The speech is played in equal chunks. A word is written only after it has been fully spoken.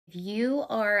If you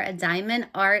are a diamond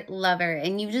art lover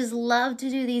and you just love to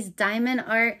do these diamond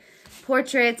art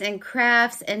portraits and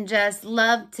crafts and just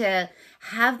love to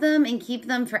have them and keep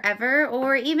them forever,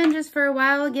 or even just for a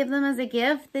while give them as a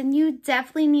gift, then you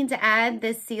definitely need to add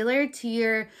this sealer to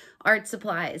your art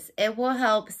supplies. It will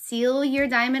help seal your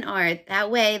diamond art.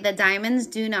 That way the diamonds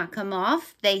do not come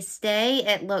off. They stay.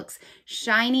 It looks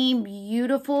shiny,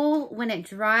 beautiful. When it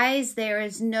dries, there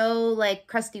is no like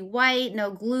crusty white,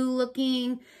 no glue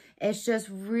looking. It's just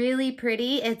really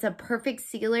pretty. It's a perfect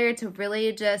sealer to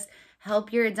really just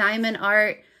help your diamond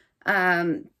art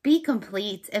be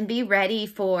complete and be ready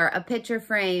for a picture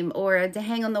frame or to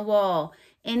hang on the wall.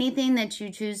 Anything that you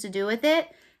choose to do with it,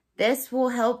 this will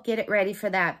help get it ready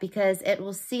for that because it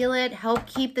will seal it, help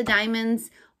keep the diamonds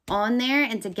on there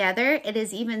and together. It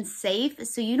is even safe,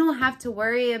 so you don't have to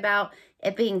worry about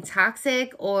it being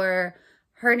toxic or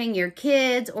hurting your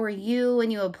kids or you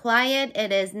when you apply it.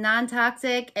 It is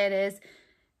non-toxic, it is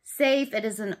safe, it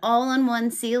is an all-in-one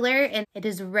sealer, and it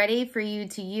is ready for you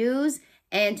to use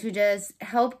and to just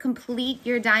help complete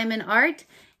your diamond art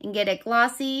and get it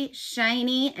glossy,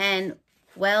 shiny, and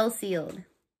well sealed.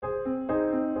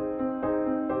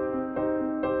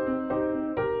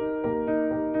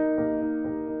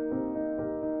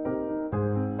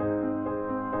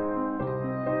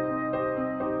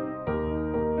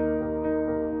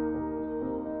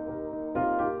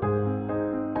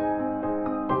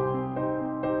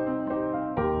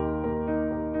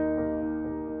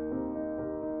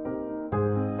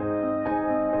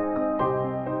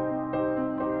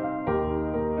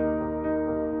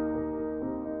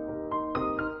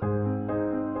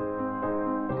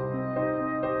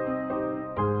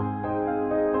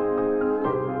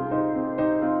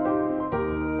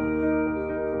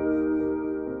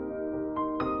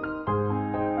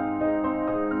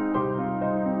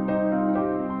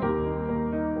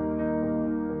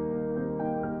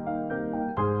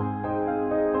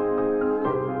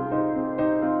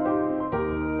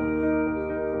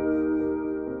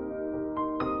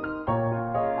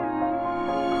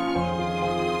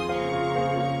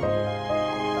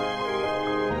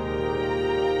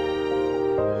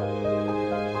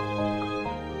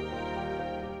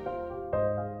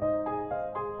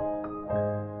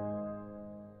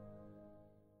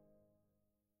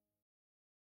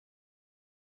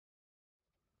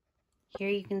 Here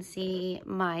you can see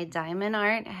my diamond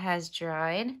art has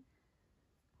dried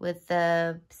with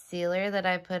the sealer that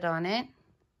I put on it.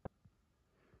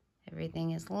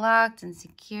 Everything is locked and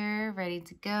secure, ready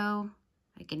to go.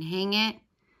 I can hang it.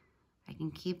 I can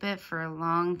keep it for a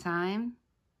long time.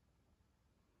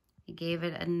 I gave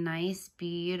it a nice,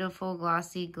 beautiful,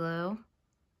 glossy glow.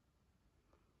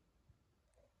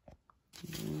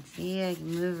 You can see I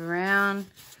can move around.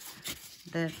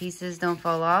 The pieces don't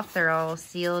fall off. They're all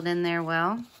sealed in there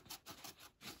well.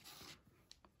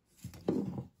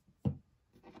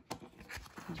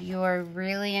 If you are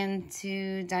really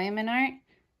into diamond art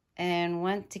and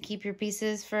want to keep your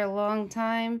pieces for a long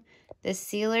time, this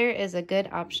sealer is a good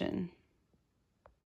option.